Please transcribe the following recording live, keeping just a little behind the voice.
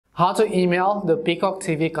How to email the Peacock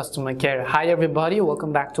TV customer care. Hi everybody,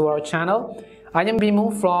 welcome back to our channel. I am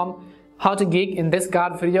Bimu from How to Geek. In this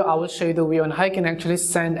guide video, I will show you the way on how you can actually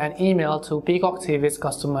send an email to Peacock TV's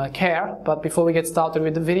customer care. But before we get started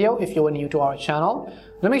with the video, if you are new to our channel,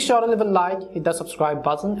 make sure to leave a like, hit the subscribe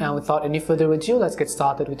button, and without any further ado, let's get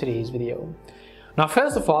started with today's video. Now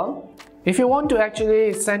first of all, if you want to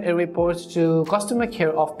actually send a report to customer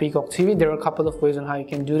care of Peacock TV, there are a couple of ways on how you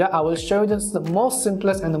can do that. I will show you this the most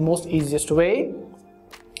simplest and the most easiest way.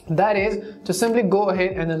 That is to simply go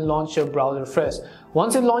ahead and then launch your browser first.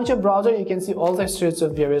 Once you launch your browser, you can see all the sorts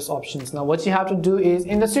of various options. Now what you have to do is,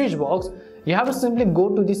 in the search box, you have to simply go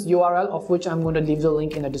to this URL, of which I'm going to leave the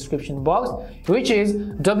link in the description box, which is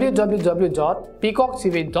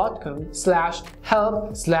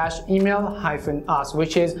www.peacocktv.com/help/email-us,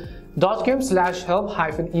 which is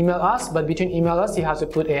 .com/help-email-us, but between email us you have to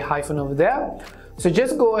put a hyphen over there. So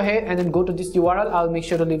just go ahead and then go to this URL. I'll make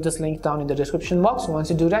sure to leave this link down in the description box. Once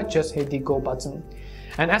you do that, just hit the go button.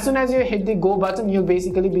 And as soon as you hit the go button, you'll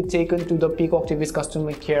basically be taken to the Peacock TV's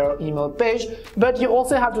customer care email page. But you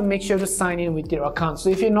also have to make sure to sign in with your account. So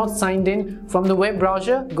if you're not signed in from the web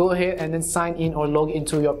browser, go ahead and then sign in or log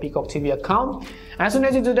into your Peacock TV account. As soon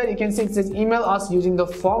as you do that, you can see it says email us using the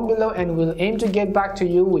form below, and we'll aim to get back to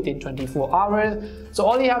you within 24 hours. So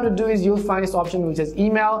all you have to do is you'll find this option which says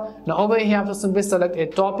email. Now over here you have to simply select a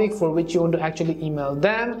topic for which you want to actually email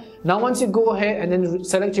them. Now once you go ahead and then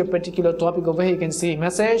select your particular topic, over here you can see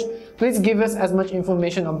message. Please give us as much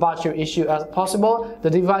information about your issue as possible, the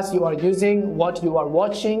device you are using, what you are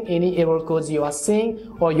watching, any error codes you are seeing,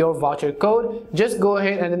 or your voucher code. Just go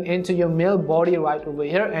ahead and then enter your mail body right over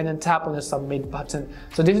here and then tap on the submit button.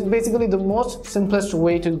 So this is basically the most simplest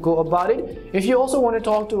way to go about it. If you also want to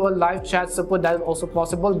talk to a live chat support, that is also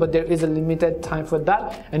possible, but there is a limited time for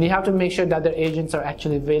that, and you have to make sure that their agents are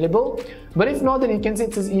actually available. But if not, then you can see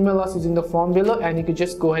it says email us using the form below, and you could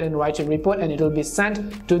just go ahead and write your report and it will be sent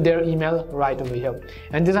to their email right over here.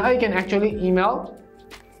 And this is how you can actually email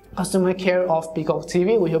customer care of Peacock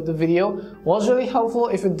TV. We hope the video was really helpful.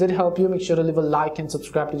 If it did help you, make sure to leave a like and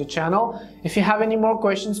subscribe to the channel. If you have any more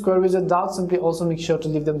questions, queries, or doubts, simply also make sure to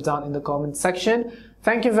leave them down in the comment section.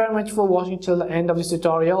 Thank you very much for watching till the end of this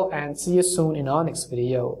tutorial, and see you soon in our next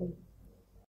video.